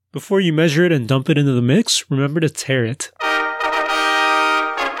Before you measure it and dump it into the mix, remember to tare it.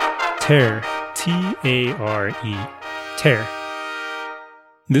 Tare. T-A-R-E. Tare.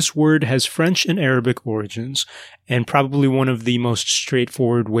 This word has French and Arabic origins, and probably one of the most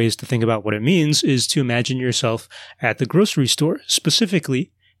straightforward ways to think about what it means is to imagine yourself at the grocery store,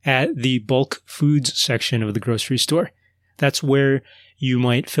 specifically at the bulk foods section of the grocery store. That's where you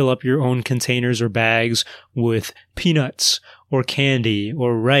might fill up your own containers or bags with peanuts or candy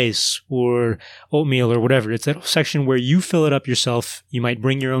or rice or oatmeal or whatever. It's that section where you fill it up yourself. You might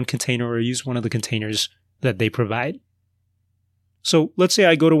bring your own container or use one of the containers that they provide. So let's say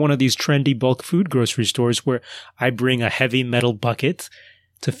I go to one of these trendy bulk food grocery stores where I bring a heavy metal bucket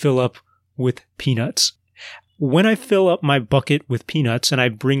to fill up with peanuts. When I fill up my bucket with peanuts and I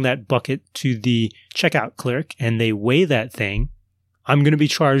bring that bucket to the checkout clerk and they weigh that thing, I'm going to be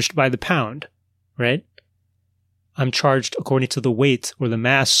charged by the pound, right? I'm charged according to the weight or the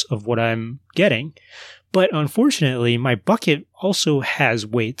mass of what I'm getting. But unfortunately, my bucket also has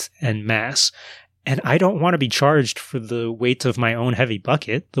weight and mass. And I don't want to be charged for the weight of my own heavy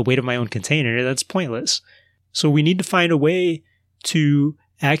bucket, the weight of my own container. That's pointless. So we need to find a way to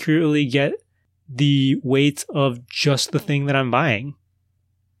accurately get the weight of just the thing that I'm buying.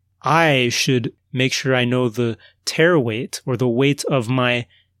 I should make sure I know the tare weight or the weight of my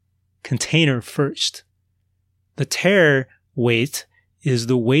container first. The tare weight is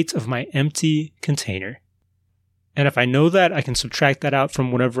the weight of my empty container. And if I know that, I can subtract that out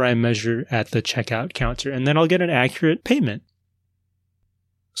from whatever I measure at the checkout counter, and then I'll get an accurate payment.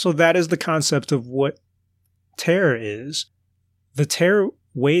 So that is the concept of what tare is. The tare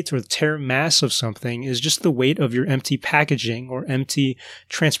weight or the tare mass of something is just the weight of your empty packaging or empty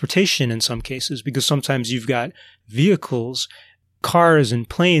transportation in some cases, because sometimes you've got vehicles, cars and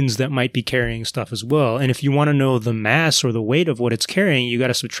planes that might be carrying stuff as well. And if you want to know the mass or the weight of what it's carrying, you got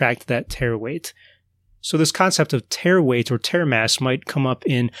to subtract that tare weight. So this concept of tare weight or tare mass might come up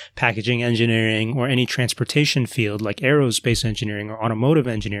in packaging engineering or any transportation field like aerospace engineering or automotive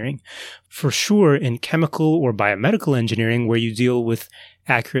engineering. For sure, in chemical or biomedical engineering, where you deal with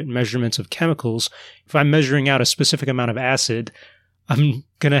accurate measurements of chemicals, if I'm measuring out a specific amount of acid, I'm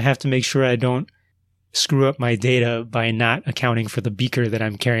going to have to make sure I don't screw up my data by not accounting for the beaker that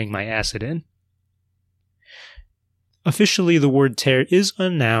I'm carrying my acid in. Officially, the word tare is a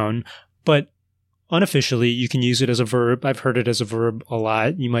noun, but unofficially, you can use it as a verb. I've heard it as a verb a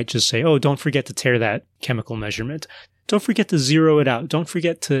lot. You might just say, oh, don't forget to tare that chemical measurement. Don't forget to zero it out. Don't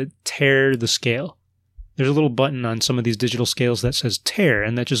forget to tare the scale. There's a little button on some of these digital scales that says tare,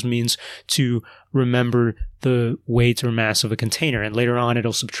 and that just means to remember the weight or mass of a container. And later on,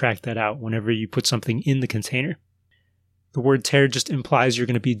 it'll subtract that out whenever you put something in the container. The word tare just implies you're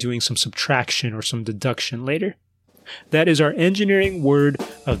going to be doing some subtraction or some deduction later. That is our engineering word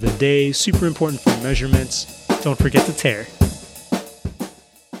of the day. Super important for measurements. Don't forget to tare.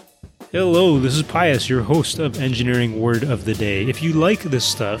 Hello, this is Pius, your host of Engineering Word of the Day. If you like this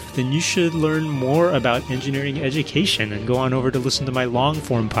stuff, then you should learn more about engineering education and go on over to listen to my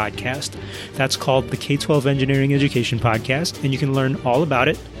long-form podcast. That's called the K-12 Engineering Education Podcast, and you can learn all about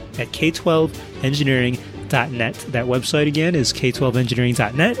it at k12engineering.net. That website again is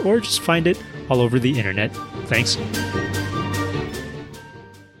k12engineering.net, or just find it all over the internet. Thanks.